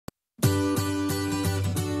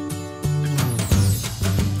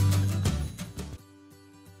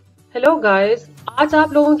Hello guys, आज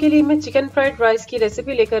आप लोगों के लिए मैं चिकन फ्राइड राइस की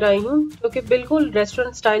रेसिपी लेकर आई हूँ जो कि बिल्कुल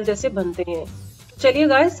रेस्टोरेंट स्टाइल जैसे बनते हैं। तो चलिए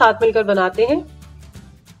गाइस, साथ मिलकर बनाते हैं।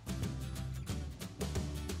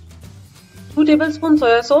 2 tablespoon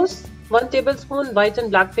soya sauce, 1 tablespoon white and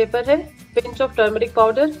black pepper है, pinch of turmeric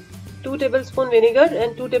powder, 2 tablespoon vinegar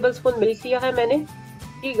and 2 tablespoon milk लिया है मैंने।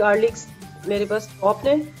 3 गार्लिक्स मेरे पास चॉप्ड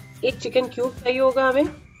है, 1 चिकन क्यूब चाहिए होगा हमें,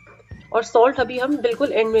 और सॉल्ट अभी हम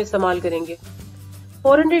बिल्कुल एंड में इस्तेमाल करेंगे।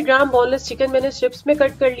 400 ग्राम बोनलेस चिकन मैंने स्ट्रिप्स में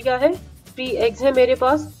कट कर लिया है। 3 एग्स हैं मेरे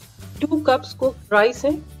पास, 2 कप्स कुक्ड राइस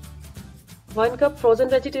हैं, 1 कप फ्रोजन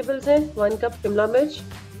वेजिटेबल्स हैं, 1 कप शिमला मिर्च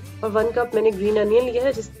और 1 कप मैंने ग्रीन अनियन लिया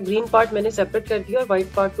है, जिसका ग्रीन पार्ट मैंने सेपरेट कर दिया और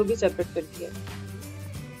व्हाइट पार्ट को भी सेपरेट कर दिया।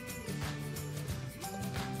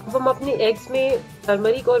 अब हम अपने एग्स में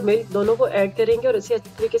टर्मरिक और मिल्क दोनों को ऐड करेंगे और इसे अच्छी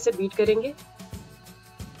तरीके से बीट करेंगे।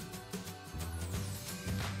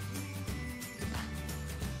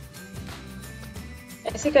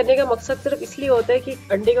 ऐसे करने का मकसद सिर्फ इसलिए होता है कि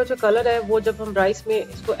अंडे का जो कलर है वो जब हम राइस में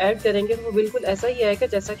इसको ऐड करेंगे तो वो बिल्कुल ऐसा ही आएगा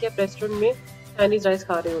जैसा कि आप रेस्टोरेंट में चाइनीज राइस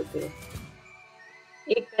खा रहे होते हैं।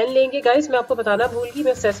 एक पैन लेंगे गाइस, मैं आपको बताना भूल गई,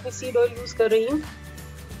 मैं सेसमी सीड ऑयल यूज कर रही हूँ।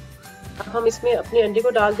 अब हम इसमें अपने अंडे को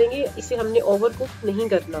डाल देंगे, इसे हमने ओवर कुक नहीं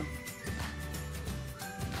करना।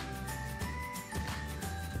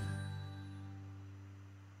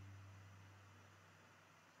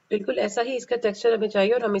 बिल्कुल ऐसा ही इसका टेक्सचर हमें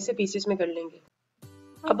चाहिए और हम इसे पीसेस में कर लेंगे।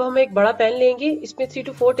 अब हम एक बड़ा पैन लेंगे, इसमें 3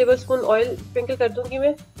 to 4 टेबलस्पून ऑयल स्प्रिंकल कर दूंगी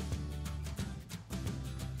मैं।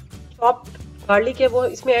 चॉप्ड गार्लिक है वो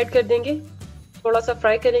इसमें ऐड कर देंगे, थोड़ा सा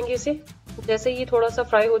फ्राई करेंगे इसे। जैसे ये थोड़ा सा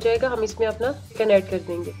फ्राई हो जाएगा हम इसमें अपना चिकन ऐड कर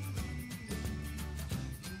देंगे।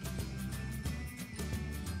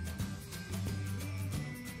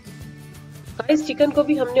 गाइस, चिकन को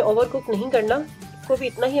भी हमने ओवर कुक नहीं करना, इसको भी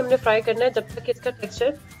इतना ही हमने फ्राई करना है जब तक इसका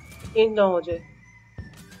टेक्सचर चेंज ना हो जाए।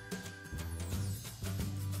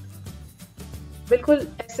 बिल्कुल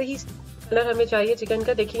ऐसे ही कलर हमें चाहिए चिकन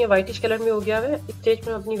का, देखिए व्हाइटिश कलर में हो गया है। इस स्टेज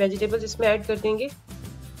में हम अपनी वेजिटेबल्स इसमें ऐड कर देंगे।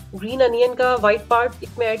 ग्रीन अनियन का व्हाइट पार्ट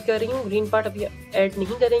इसमें ऐड कर रही हूँ, ग्रीन पार्ट अभी ऐड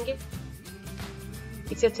नहीं करेंगे।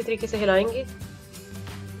 इसे अच्छे तरीके से हिलाएंगे।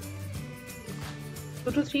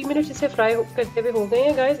 2 to 3 मिनट इसे फ्राई करते हुए हो गए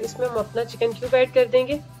हैं गाइस। इसमें हम अपना चिकन क्यूब ऐड कर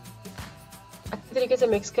देंगे, अच्छे तरीके से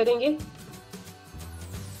मिक्स करेंगे।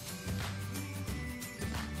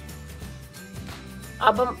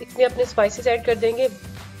 अब हम इसमें अपने स्पाइसेस ऐड कर देंगे।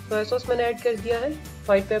 सोया सॉस मैंने ऐड कर दिया है,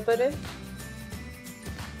 व्हाइट पेपर है,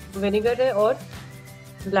 विनेगर है और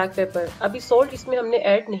ब्लैक पेपर। अभी सॉल्ट इसमें हमने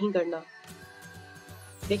ऐड नहीं करना।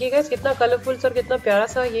 देखिएगा कितना कलरफुल और कितना प्यारा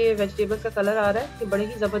सा ये वेजिटेबल्स का कलर आ रहा है। ये बड़े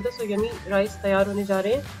ही ज़बरदस्त और यमी राइस तैयार होने जा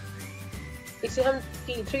रहे हैं। इसे हम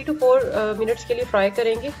 3 to 4 मिनट्स के लिए फ्राई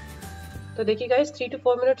करेंगे। तो देखिएगा 3 to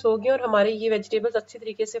 4 मिनट्स हो गए और हमारे ये वेजिटेबल्स अच्छी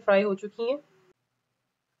तरीके से फ्राई हो चुकी हैं।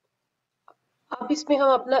 अब इसमें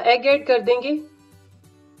हम अपना एग ऐड कर देंगे,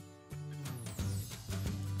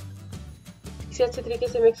 इसे अच्छे तरीके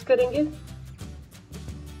से मिक्स करेंगे।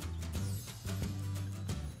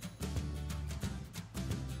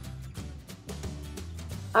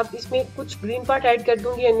 अब इसमें कुछ ग्रीन पार्ट ऐड कर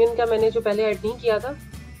दूंगी अनियन का, मैंने जो पहले ऐड नहीं किया था।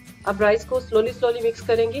 अब राइस को स्लोली मिक्स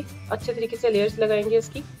करेंगे, अच्छे तरीके से लेयर्स लगाएंगे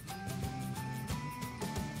इसकी।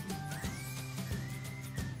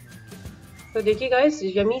 तो देखिए गाइस,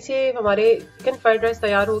 यमी से हमारे चिकन फ्राइड राइस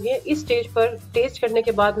तैयार हो गए। इस स्टेज पर टेस्ट करने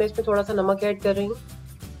के बाद मैं इसमें थोड़ा सा नमक ऐड कर रही हूँ।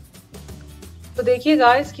 तो देखिए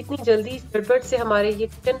गाइस, कितनी जल्दी झटपट से हमारे ये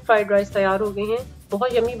चिकन फ्राइड राइस तैयार हो गए हैं।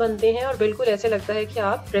 बहुत यमी बनते हैं और बिल्कुल ऐसे लगता है कि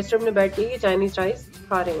आप रेस्टोरेंट में बैठ के ये चाइनीज राइस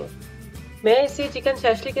खा रहे हैं। मैं इसे चिकन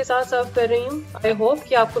शैशली के साथ सर्व कर रही हूँ। आई होप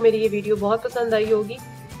कि आपको मेरी ये वीडियो बहुत पसंद आई होगी।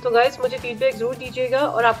 तो गाइस, मुझे फीडबैक जरूर दीजिएगा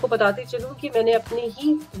और आपको बताते चलूँ कि मैंने अपने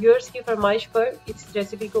ही व्यूअर्स की फरमाइश पर इस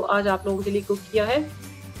रेसिपी को आज आप लोगों के लिए कुक किया है।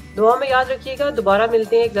 दुआ में याद रखिएगा। दोबारा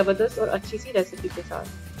मिलते हैं एक ज़बरदस्त और अच्छी सी रेसिपी के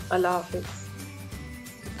साथ। अल्लाह हाफिज़।